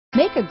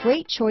Make a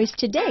great choice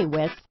today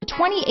with the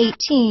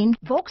 2018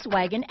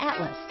 Volkswagen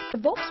Atlas. The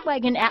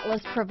Volkswagen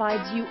Atlas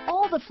provides you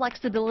all the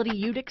flexibility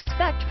you'd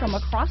expect from a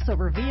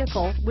crossover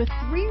vehicle with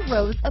 3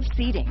 rows of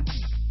seating.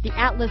 The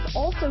Atlas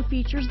also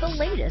features the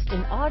latest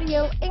in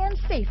audio and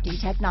safety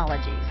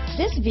technologies.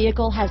 This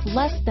vehicle has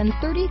less than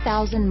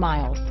 30,000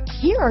 miles.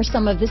 Here are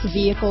some of this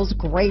vehicle's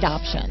great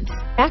options: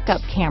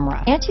 backup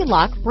camera,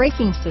 anti-lock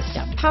braking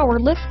system, power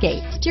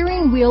liftgate,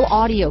 steering wheel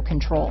audio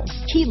controls,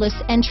 keyless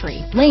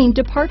entry, lane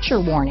departure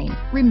warning,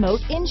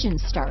 remote engine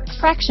start,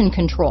 traction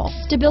control,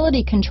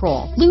 stability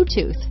control,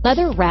 Bluetooth,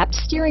 leather-wrapped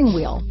steering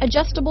wheel,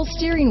 adjustable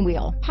steering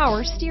wheel,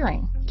 power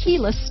steering,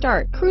 keyless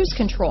start, cruise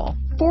control,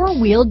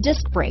 4-wheel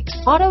disc brakes,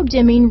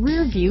 auto-dimming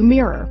rear-view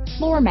mirror,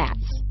 floor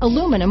mats,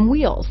 aluminum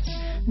wheels.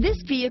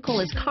 This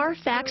vehicle is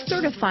Carfax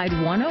certified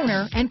one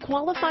owner and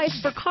qualifies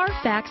for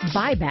Carfax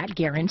buyback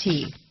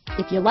guarantee.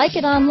 If you like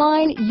it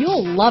online,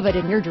 you'll love it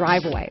in your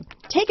driveway.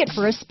 Take it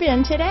for a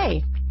spin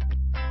today.